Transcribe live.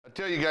I'll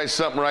tell you guys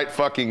something right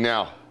fucking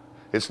now.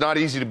 It's not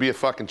easy to be a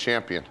fucking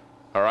champion,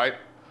 all right?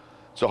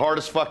 It's the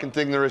hardest fucking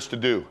thing there is to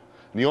do.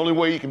 And the only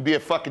way you can be a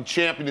fucking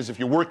champion is if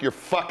you work your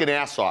fucking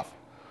ass off.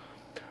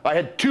 I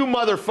had two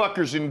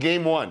motherfuckers in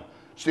game one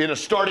in a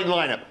starting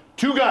lineup.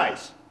 Two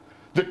guys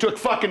that took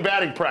fucking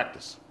batting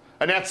practice.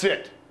 And that's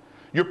it.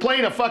 You're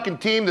playing a fucking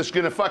team that's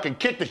gonna fucking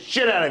kick the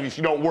shit out of you if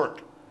you don't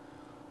work.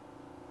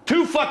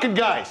 Two fucking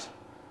guys.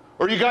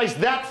 Are you guys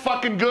that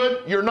fucking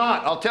good? You're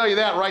not. I'll tell you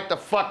that right the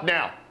fuck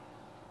now.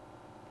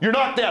 You're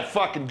not that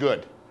fucking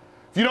good.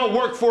 If you don't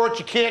work for it,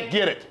 you can't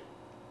get it.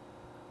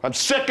 I'm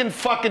sick and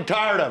fucking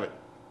tired of it.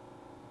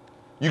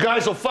 You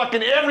guys will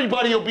fucking,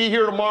 everybody will be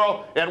here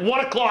tomorrow at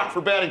 1 o'clock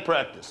for batting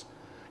practice.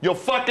 You'll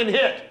fucking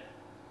hit.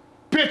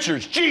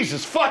 Pitchers,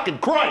 Jesus fucking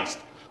Christ.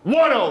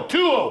 1-0,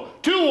 2-0,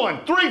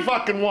 2-1, 3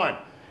 fucking 1.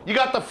 You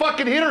got the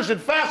fucking hitters and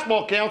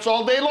fastball counts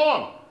all day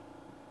long.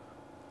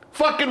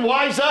 Fucking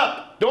wise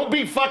up. Don't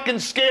be fucking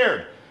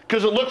scared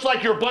because it looks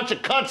like you're a bunch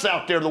of cunts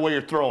out there the way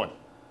you're throwing.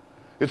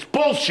 It's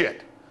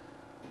bullshit.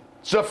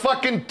 It's a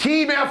fucking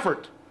team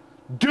effort.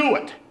 Do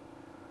it.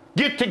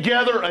 Get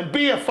together and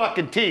be a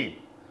fucking team.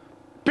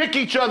 Pick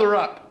each other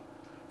up.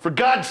 For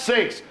God's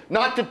sakes,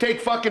 not to take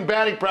fucking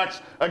batting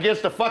practice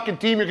against a fucking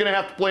team you're gonna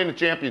have to play in the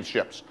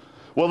championships.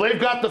 Well, they've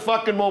got the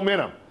fucking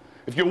momentum.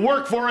 If you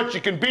work for it,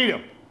 you can beat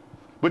them.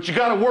 But you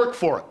gotta work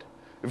for it.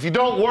 If you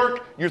don't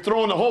work, you're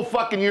throwing the whole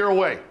fucking year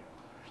away.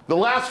 The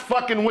last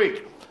fucking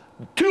week,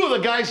 two of the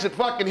guys that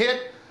fucking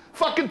hit,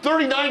 fucking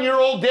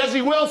 39-year-old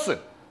Desi Wilson,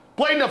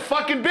 played in the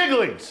fucking big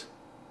leagues.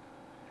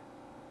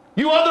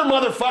 You other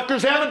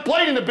motherfuckers haven't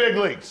played in the big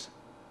leagues.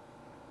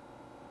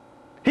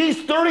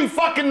 He's 30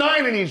 fucking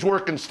 9 and he's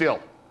working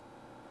still.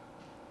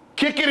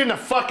 Kick it in the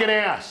fucking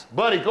ass.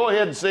 Buddy, go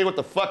ahead and say what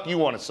the fuck you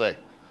want to say.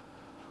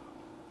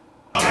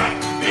 Be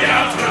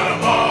out to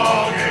the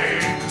ball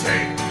game,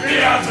 take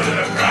me out to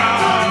the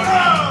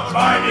crowd.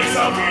 Buy me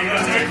some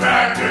peanuts and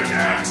crackers.